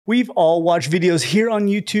We've all watched videos here on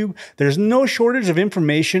YouTube. There's no shortage of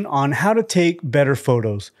information on how to take better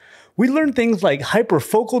photos. We learned things like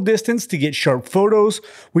hyperfocal distance to get sharp photos.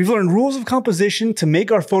 We've learned rules of composition to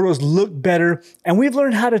make our photos look better. And we've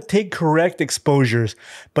learned how to take correct exposures.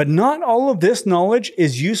 But not all of this knowledge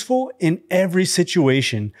is useful in every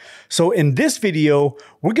situation. So in this video,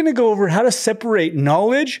 we're going to go over how to separate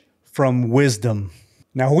knowledge from wisdom.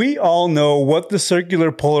 Now, we all know what the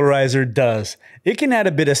circular polarizer does. It can add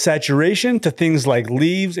a bit of saturation to things like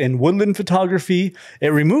leaves and woodland photography. It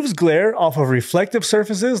removes glare off of reflective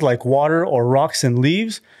surfaces like water or rocks and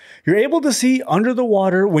leaves. You're able to see under the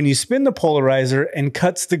water when you spin the polarizer and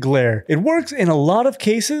cuts the glare. It works in a lot of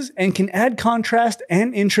cases and can add contrast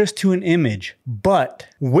and interest to an image. But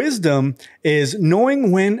wisdom is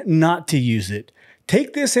knowing when not to use it.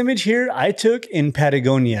 Take this image here I took in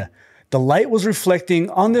Patagonia. The light was reflecting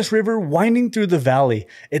on this river winding through the valley.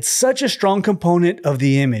 It's such a strong component of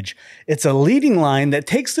the image. It's a leading line that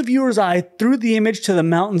takes the viewer's eye through the image to the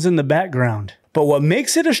mountains in the background. But what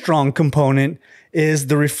makes it a strong component is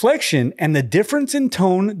the reflection and the difference in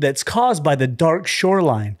tone that's caused by the dark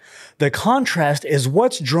shoreline. The contrast is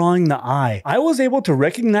what's drawing the eye. I was able to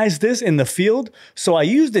recognize this in the field, so I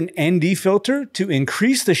used an ND filter to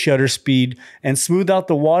increase the shutter speed and smooth out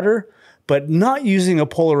the water. But not using a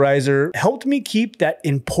polarizer helped me keep that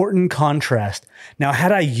important contrast. Now,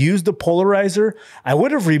 had I used the polarizer, I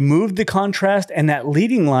would have removed the contrast and that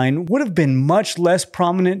leading line would have been much less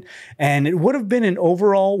prominent and it would have been an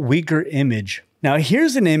overall weaker image. Now,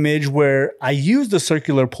 here's an image where I used a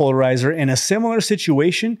circular polarizer in a similar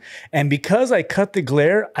situation, and because I cut the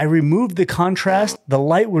glare, I removed the contrast the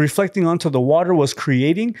light reflecting onto the water was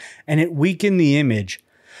creating, and it weakened the image.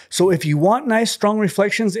 So if you want nice strong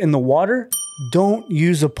reflections in the water, don't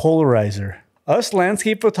use a polarizer. Us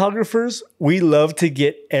landscape photographers, we love to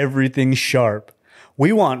get everything sharp.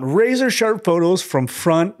 We want razor sharp photos from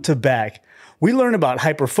front to back. We learn about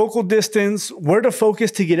hyperfocal distance, where to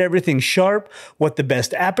focus to get everything sharp, what the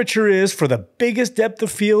best aperture is for the biggest depth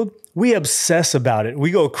of field. We obsess about it.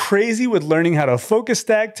 We go crazy with learning how to focus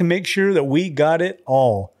stack to make sure that we got it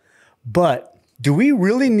all. But do we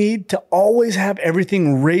really need to always have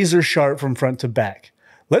everything razor sharp from front to back?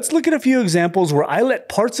 Let's look at a few examples where I let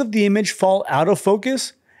parts of the image fall out of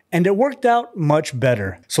focus and it worked out much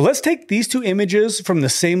better. So let's take these two images from the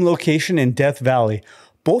same location in Death Valley.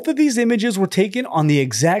 Both of these images were taken on the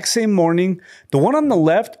exact same morning, the one on the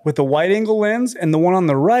left with a wide angle lens and the one on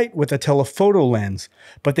the right with a telephoto lens.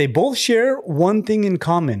 But they both share one thing in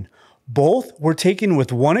common. Both were taken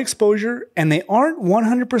with one exposure and they aren't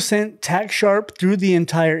 100% tack sharp through the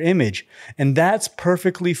entire image, and that's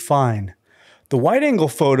perfectly fine. The wide angle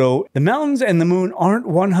photo, the mountains and the moon aren't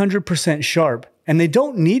 100% sharp, and they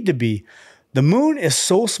don't need to be. The moon is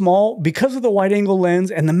so small because of the wide angle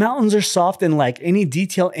lens, and the mountains are soft and lack any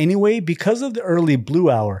detail anyway because of the early blue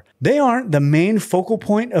hour. They aren't the main focal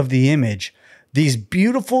point of the image. These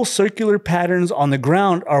beautiful circular patterns on the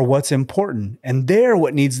ground are what's important, and they're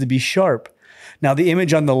what needs to be sharp. Now, the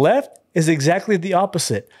image on the left is exactly the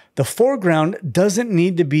opposite. The foreground doesn't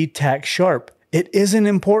need to be tack sharp. It isn't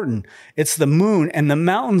important. It's the moon and the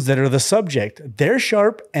mountains that are the subject. They're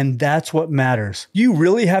sharp, and that's what matters. You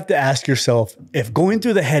really have to ask yourself if going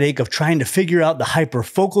through the headache of trying to figure out the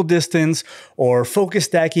hyperfocal distance or focus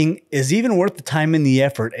stacking is even worth the time and the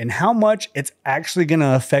effort, and how much it's actually going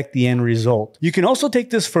to affect the end result. You can also take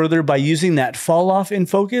this further by using that fall off in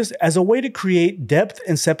focus as a way to create depth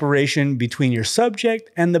and separation between your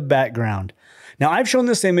subject and the background. Now, I've shown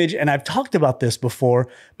this image and I've talked about this before,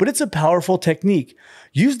 but it's a powerful technique.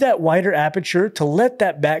 Use that wider aperture to let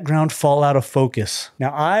that background fall out of focus. Now,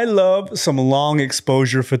 I love some long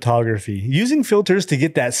exposure photography. Using filters to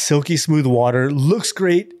get that silky smooth water looks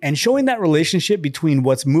great, and showing that relationship between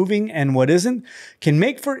what's moving and what isn't can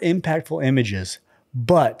make for impactful images.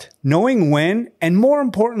 But knowing when, and more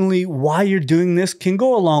importantly, why you're doing this can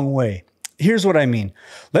go a long way. Here's what I mean.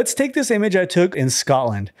 Let's take this image I took in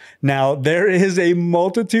Scotland. Now, there is a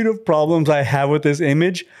multitude of problems I have with this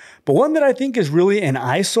image, but one that I think is really an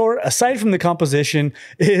eyesore, aside from the composition,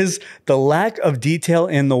 is the lack of detail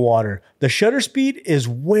in the water. The shutter speed is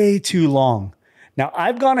way too long. Now,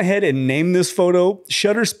 I've gone ahead and named this photo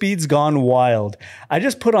Shutter Speed's Gone Wild. I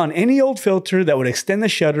just put on any old filter that would extend the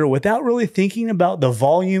shutter without really thinking about the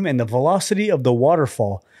volume and the velocity of the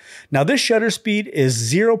waterfall. Now, this shutter speed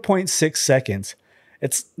is 0.6 seconds.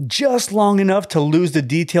 It's just long enough to lose the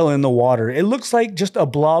detail in the water. It looks like just a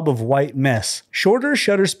blob of white mess. Shorter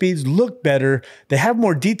shutter speeds look better, they have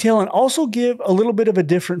more detail and also give a little bit of a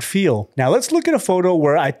different feel. Now let's look at a photo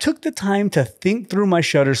where I took the time to think through my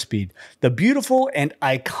shutter speed. The beautiful and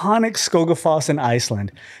iconic Skogafoss in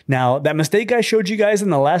Iceland. Now that mistake I showed you guys in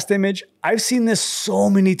the last image, I've seen this so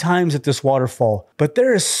many times at this waterfall, but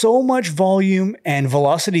there is so much volume and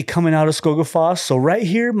velocity coming out of Skogafoss. So right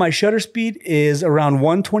here, my shutter speed is around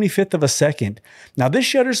 1/25 of a second. Now this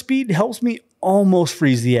shutter speed helps me almost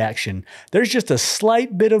freeze the action. There's just a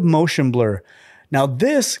slight bit of motion blur. Now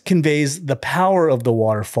this conveys the power of the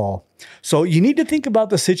waterfall. So you need to think about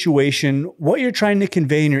the situation, what you're trying to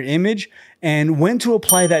convey in your image, and when to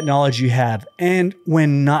apply that knowledge you have and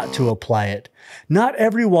when not to apply it. Not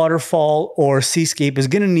every waterfall or seascape is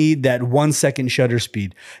going to need that 1 second shutter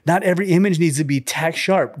speed. Not every image needs to be tack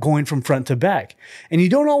sharp going from front to back. And you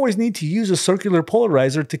don't always need to use a circular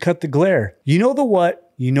polarizer to cut the glare. You know the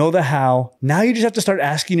what, you know the how. Now you just have to start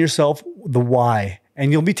asking yourself the why.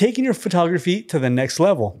 And you'll be taking your photography to the next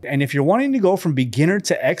level. And if you're wanting to go from beginner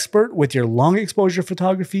to expert with your long exposure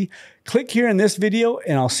photography, click here in this video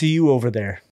and I'll see you over there.